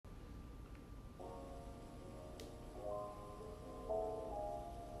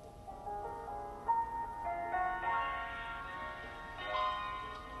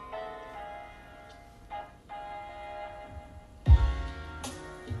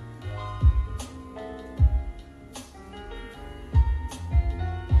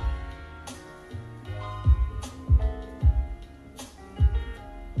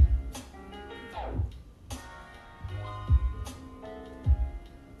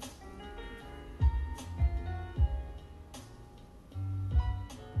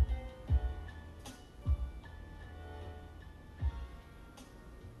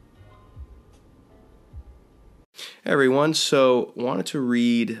Hey everyone, so wanted to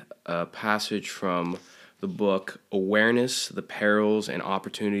read a passage from the book Awareness, the Perils and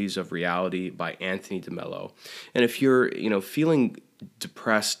Opportunities of Reality by Anthony DeMello. And if you're, feeling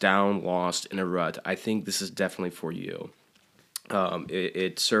depressed, down, lost, in a rut, I think this is definitely for you.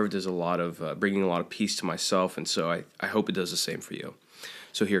 It served as a lot of, bringing a lot of peace to myself, and so I hope it does the same for you.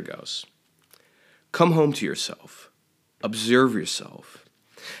 So here goes. Come home to yourself. Observe yourself.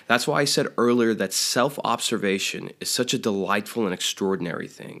 That's why I said earlier that self-observation is such a delightful and extraordinary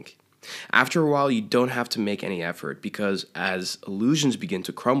thing. After a while, you don't have to make any effort because as illusions begin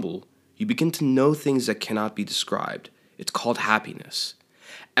to crumble, you begin to know things that cannot be described. It's called happiness.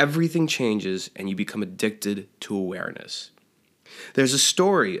 Everything changes and you become addicted to awareness. There's a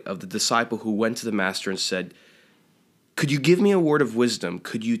story of the disciple who went to the master and said, "Could you give me a word of wisdom?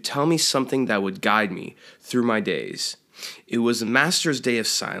 Could you tell me something that would guide me through my days?" It was the master's day of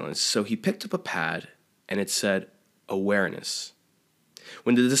silence, so he picked up a pad and it said, "Awareness."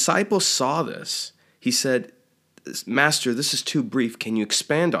 When the disciple saw this, he said, "Master, this is too brief. Can you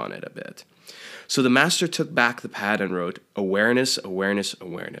expand on it a bit?" So the master took back the pad and wrote, "Awareness, awareness,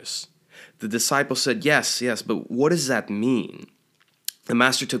 awareness." The disciple said, yes, but what does that mean?" The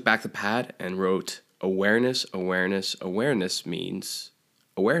master took back the pad and wrote, "Awareness, awareness, awareness means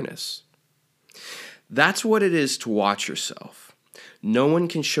awareness." That's what it is to watch yourself. No one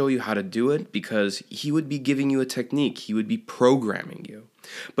can show you how to do it because he would be giving you a technique. He would be programming you.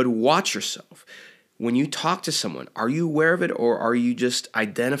 But watch yourself. When you talk to someone, are you aware of it or are you just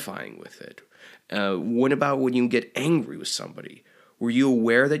identifying with it? What about when you get angry with somebody? Were you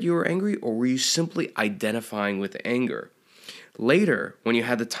aware that you were angry or were you simply identifying with anger? Later, when you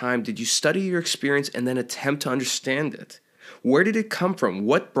had the time, did you study your experience and then attempt to understand it? Where did it come from?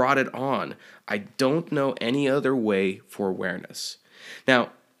 What brought it on? I don't know any other way for awareness.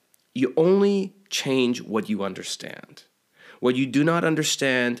 Now, you only change what you understand. What you do not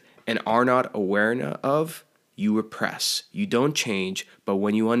understand and are not aware of, you repress. You don't change, but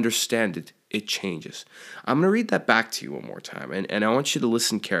when you understand it, it changes. I'm going to read that back to you one more time, and I want you to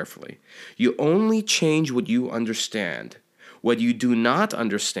listen carefully. You only change what you understand. What you do not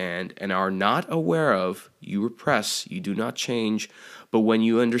understand and are not aware of, you repress, you do not change, but when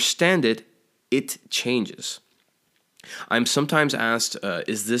you understand it, it changes. I'm sometimes asked,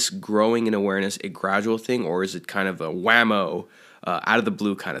 is this growing in awareness a gradual thing or is it kind of a whammo, out of the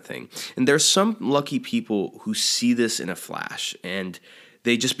blue kind of thing? And there's some lucky people who see this in a flash and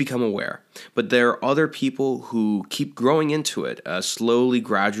they just become aware. But there are other people who keep growing into it, slowly,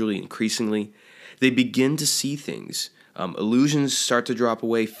 gradually, increasingly. They begin to see things. Illusions start to drop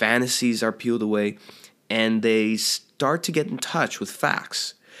away, fantasies are peeled away, and they start to get in touch with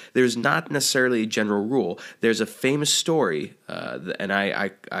facts. There's not necessarily a general rule. There's a famous story, and I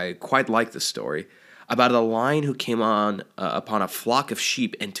quite like this story, about a lion who came upon a flock of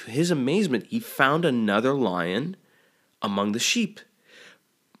sheep, and to his amazement, he found another lion among the sheep.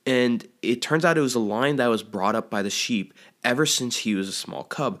 And it turns out it was a lion that was brought up by the sheep ever since he was a small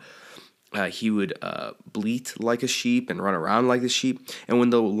cub. He would bleat like a sheep and run around like a sheep. And when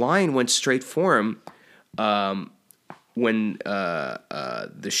the lion went straight for him, when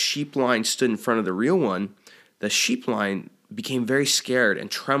the sheep lion stood in front of the real one, the sheep lion became very scared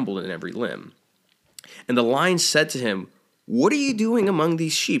and trembled in every limb. And the lion said to him, "What are you doing among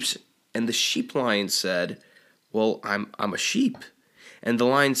these sheep?" And the sheep lion said, "Well, I'm a sheep." And the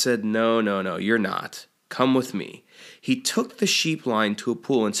lion said, No, you're not. Come with me." He took the sheep lion to a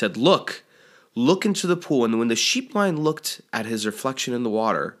pool and said, Look into the pool." And when the sheep lion looked at his reflection in the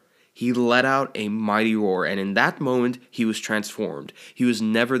water, he let out a mighty roar, and in that moment he was transformed. He was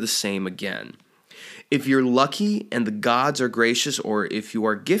never the same again. If you're lucky and the gods are gracious, or if you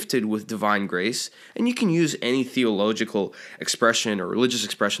are gifted with divine grace, and you can use any theological expression or religious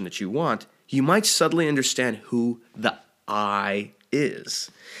expression that you want, you might suddenly understand who the I is,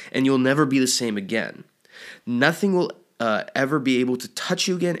 and you'll never be the same again. Nothing will ever be able to touch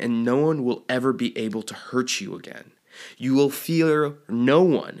you again, and no one will ever be able to hurt you again. You will fear no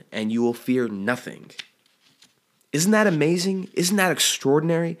one, and you will fear nothing. Isn't that amazing? Isn't that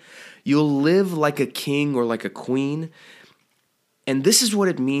extraordinary? You'll live like a king or like a queen. And this is what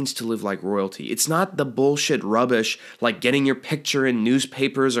it means to live like royalty. It's not the bullshit rubbish like getting your picture in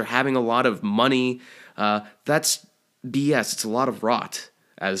newspapers or having a lot of money. That's BS. It's a lot of rot,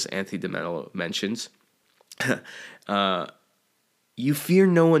 as Anthony DeMello mentions. You fear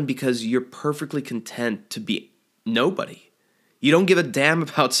no one because you're perfectly content to be nobody. You don't give a damn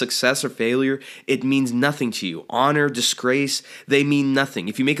about success or failure. It means nothing to you. Honor, disgrace, they mean nothing.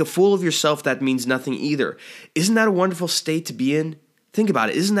 If you make a fool of yourself, that means nothing either. Isn't that a wonderful state to be in? Think about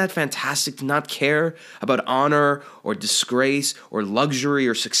it. Isn't that fantastic to not care about honor or disgrace or luxury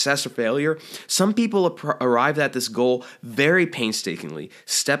or success or failure? Some people arrive at this goal very painstakingly,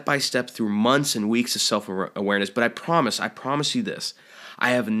 step by step through months and weeks of self-awareness. But I promise you this.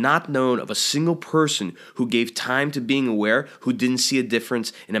 I have not known of a single person who gave time to being aware who didn't see a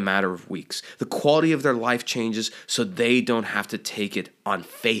difference in a matter of weeks. The quality of their life changes so they don't have to take it on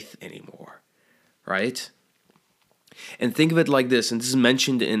faith anymore, right? And think of it like this, and this is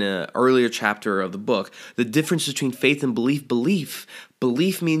mentioned in an earlier chapter of the book, the difference between faith and belief.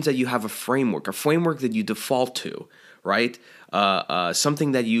 Belief means that you have a framework that you default to, right?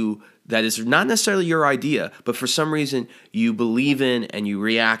 Something that is not necessarily your idea, but for some reason you believe in and you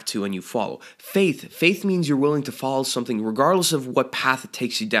react to and you follow. Faith means you're willing to follow something regardless of what path it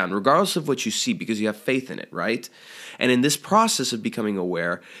takes you down, regardless of what you see, because you have faith in it, right? And in this process of becoming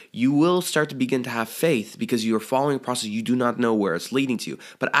aware, you will start to begin to have faith because you are following a process you do not know where it's leading to.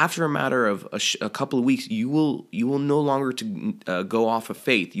 But after a matter of a couple of weeks, you will no longer go off of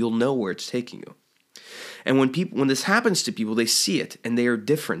faith. You'll know where it's taking you. And when this happens to people, they see it and they are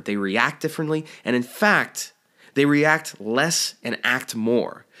different. They react differently, and in fact, they react less and act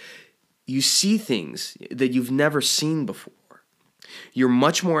more. You see things that you've never seen before. You're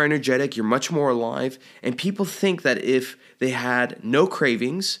much more energetic, you're much more alive, and people think that if they had no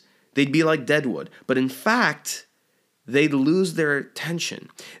cravings, they'd be like Deadwood. But in fact, they'd lose their attention.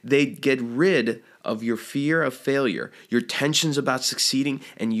 They'd get rid of your fear of failure, your tensions about succeeding,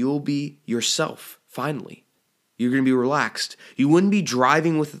 and you'll be yourself, finally. You're going to be relaxed. You wouldn't be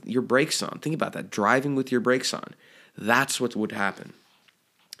driving with your brakes on. Think about that, driving with your brakes on. That's what would happen.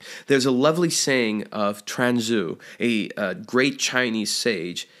 There's a lovely saying of Chuanzu, a great Chinese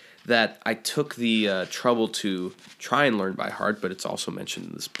sage, that I took the trouble to try and learn by heart, but it's also mentioned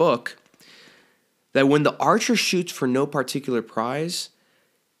in this book, that when the archer shoots for no particular prize,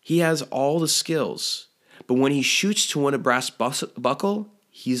 he has all the skills. But when he shoots to win a brass buckle,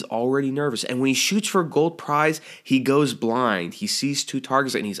 he's already nervous. And when he shoots for a gold prize, he goes blind. He sees two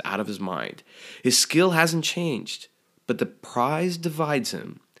targets and he's out of his mind. His skill hasn't changed, but the prize divides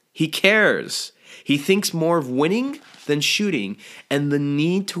him. He cares. He thinks more of winning than shooting, and the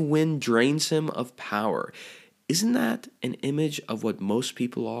need to win drains him of power. Isn't that an image of what most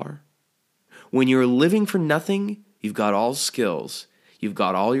people are? When you're living for nothing, you've got all skills. You've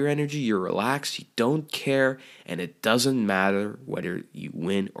got all your energy, you're relaxed, you don't care, and it doesn't matter whether you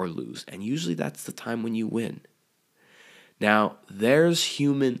win or lose. And usually that's the time when you win. Now, there's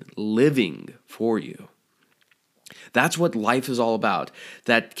human living for you. That's what life is all about.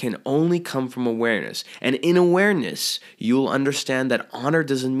 That can only come from awareness. And in awareness, you'll understand that honor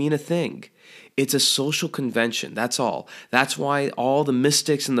doesn't mean a thing. It's a social convention, that's all. That's why all the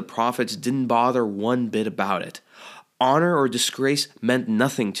mystics and the prophets didn't bother one bit about it. Honor or disgrace meant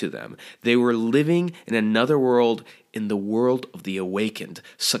nothing to them. They were living in another world, in the world of the awakened.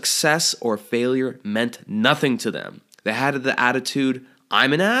 Success or failure meant nothing to them. They had the attitude,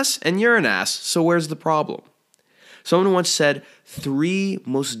 I'm an ass and you're an ass, so where's the problem? Someone once said, 3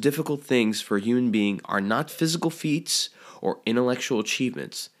 most difficult things for a human being are not physical feats or intellectual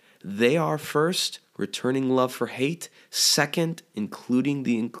achievements. They are, first, returning love for hate, second, including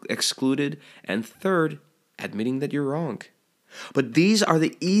the excluded, and third, admitting that you're wrong. But these are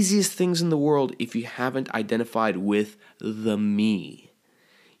the easiest things in the world if you haven't identified with the me.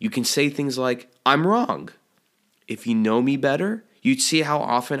 You can say things like, I'm wrong. If you know me better, you'd see how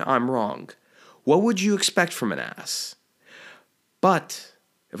often I'm wrong. What would you expect from an ass? But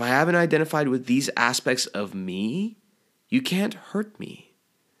if I haven't identified with these aspects of me, you can't hurt me.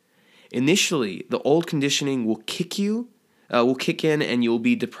 Initially, the old conditioning will kick in and you'll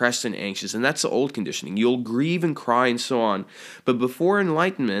be depressed and anxious. And that's the old conditioning. You'll grieve and cry and so on. But before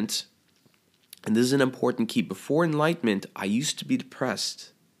enlightenment, and this is an important key, before enlightenment, I used to be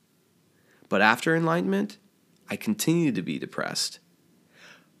depressed. But after enlightenment, I continue to be depressed.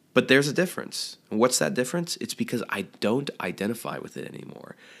 But there's a difference. And what's that difference? It's because I don't identify with it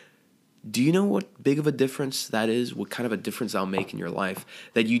anymore. Do you know what big of a difference that is? What kind of a difference that'll make in your life?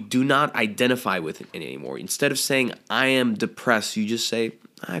 That you do not identify with it anymore. Instead of saying, I am depressed, you just say,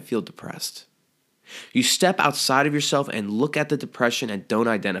 I feel depressed. You step outside of yourself and look at the depression and don't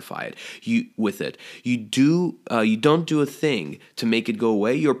identify with it. You don't do a thing to make it go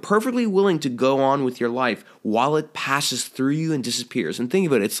away. You're perfectly willing to go on with your life while it passes through you and disappears. And think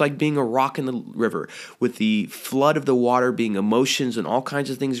of it, it's like being a rock in the river with the flood of the water being emotions and all kinds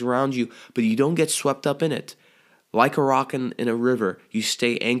of things around you, but you don't get swept up in it. Like a rock in a river, you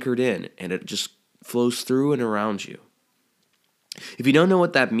stay anchored in and it just flows through and around you. If you don't know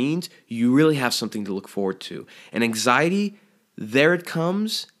what that means, you really have something to look forward to. And anxiety, there it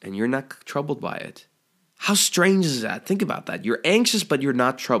comes, and you're not troubled by it. How strange is that? Think about that. You're anxious, but you're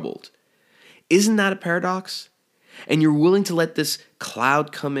not troubled. Isn't that a paradox? And you're willing to let this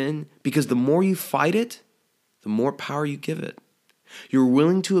cloud come in because the more you fight it, the more power you give it. You're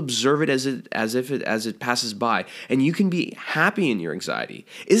willing to observe it as it passes by, and you can be happy in your anxiety.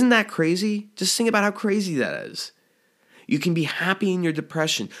 Isn't that crazy? Just think about how crazy that is. You can be happy in your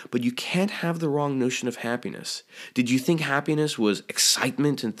depression, but you can't have the wrong notion of happiness. Did you think happiness was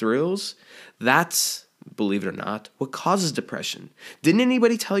excitement and thrills? That's, believe it or not, what causes depression. Didn't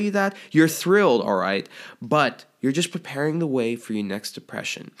anybody tell you that? You're thrilled, all right, but you're just preparing the way for your next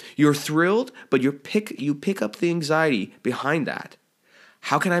depression. You're thrilled, but you pick up the anxiety behind that.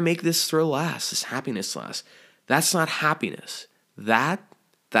 How can I make this thrill last, this happiness last? That's not happiness.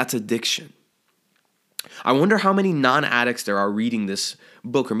 That's addiction. I wonder how many non-addicts there are reading this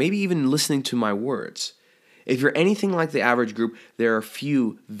book or maybe even listening to my words. If you're anything like the average group, there are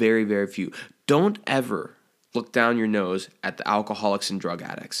few, very, very few. Don't ever look down your nose at the alcoholics and drug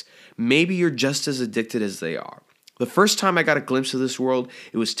addicts. Maybe you're just as addicted as they are. The first time I got a glimpse of this world,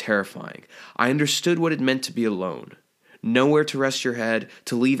 it was terrifying. I understood what it meant to be alone. Nowhere to rest your head,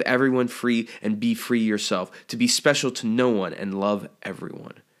 to leave everyone free and be free yourself, to be special to no one and love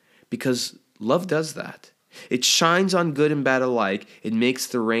everyone. Because love does that. It shines on good and bad alike. It makes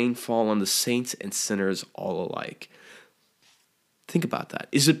the rain fall on the saints and sinners all alike. Think about that.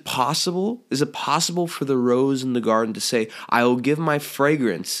 Is it possible? Is it possible for the rose in the garden to say, I will give my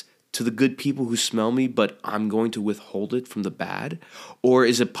fragrance to the good people who smell me, but I'm going to withhold it from the bad? Or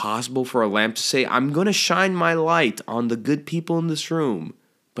is it possible for a lamp to say, I'm going to shine my light on the good people in this room,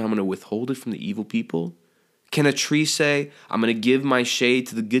 but I'm going to withhold it from the evil people? Can a tree say, I'm going to give my shade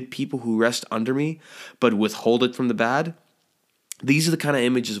to the good people who rest under me, but withhold it from the bad? These are the kind of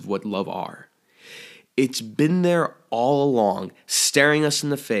images of what love are. It's been there all along, staring us in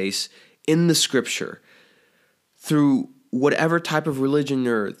the face in the scripture, through whatever type of religion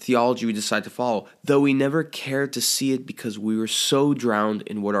or theology we decide to follow, though we never cared to see it because we were so drowned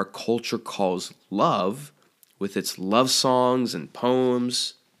in what our culture calls love, with its love songs and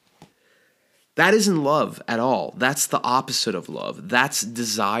poems. That isn't love at all. That's the opposite of love. That's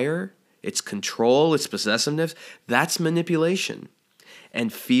desire, it's control, it's possessiveness. That's manipulation.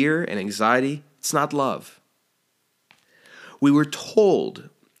 And fear and anxiety, it's not love. We were told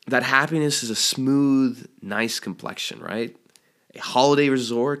that happiness is a smooth, nice complexion, right? A holiday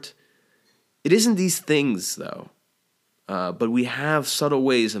resort. It isn't these things, though. But we have subtle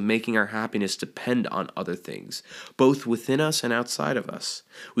ways of making our happiness depend on other things, both within us and outside of us.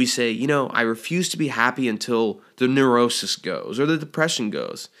 We say, I refuse to be happy until the neurosis goes or the depression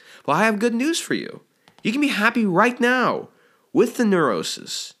goes. Well, I have good news for you. You can be happy right now with the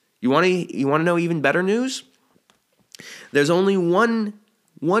neurosis. You want to know even better news? There's only one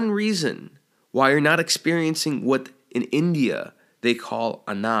reason why you're not experiencing what in India they call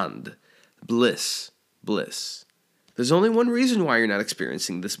Anand, bliss. There's only one reason why you're not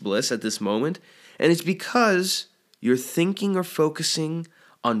experiencing this bliss at this moment, and it's because you're thinking or focusing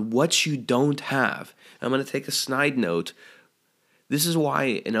on what you don't have. I'm going to take a snide note. This is why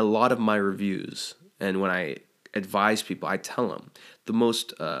in a lot of my reviews, and when I advise people, I tell them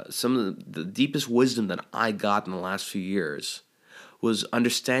some of the deepest wisdom that I got in the last few years was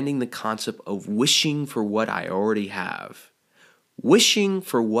understanding the concept of wishing for what I already have. Wishing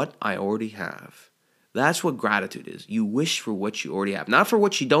for what I already have. That's what gratitude is. You wish for what you already have, not for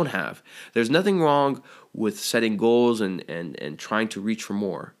what you don't have. There's nothing wrong with setting goals and trying to reach for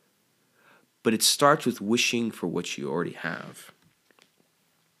more. But it starts with wishing for what you already have.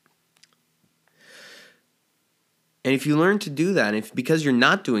 And if you learn to do that, and because you're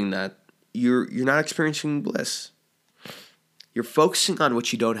not doing that, you're not experiencing bliss. You're focusing on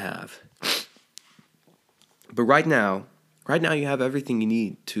what you don't have. But right now you have everything you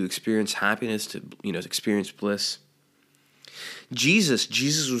need to experience happiness, to experience bliss.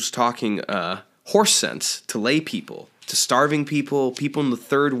 Jesus was talking horse sense to lay people, to starving people, people in the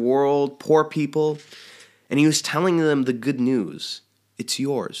third world, poor people, and he was telling them the good news. It's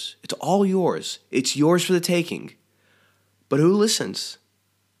yours. It's all yours. It's yours for the taking. But who listens?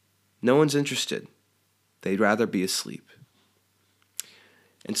 No one's interested. They'd rather be asleep.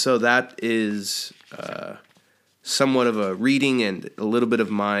 And so that is somewhat of a reading and a little bit of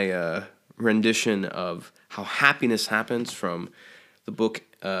my rendition of how happiness happens from the book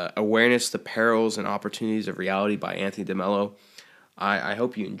Awareness, the Perils and Opportunities of Reality by Anthony DeMello. I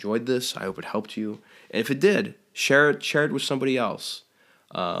hope you enjoyed this. I hope it helped you. And if it did, share it with somebody else.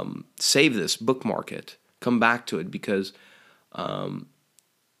 Save this, bookmark it, come back to it, because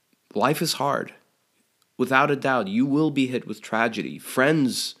life is hard. without a doubt, you will be hit with tragedy.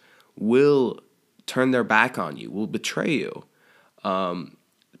 Friends will turn their back on you, will betray you.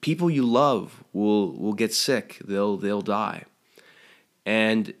 People you love will get sick. They'll die.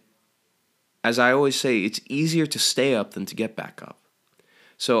 And as I always say, it's easier to stay up than to get back up.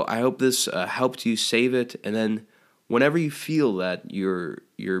 So I hope this helped you save it. And then whenever you feel that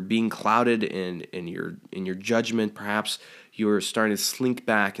you're being clouded in your judgment, perhaps you're starting to slink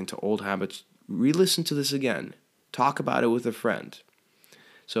back into old habits, re-listen to this again. Talk about it with a friend.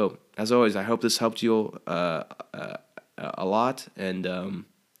 So as always, I hope this helped you a lot, and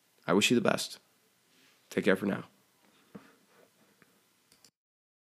I wish you the best. Take care for now.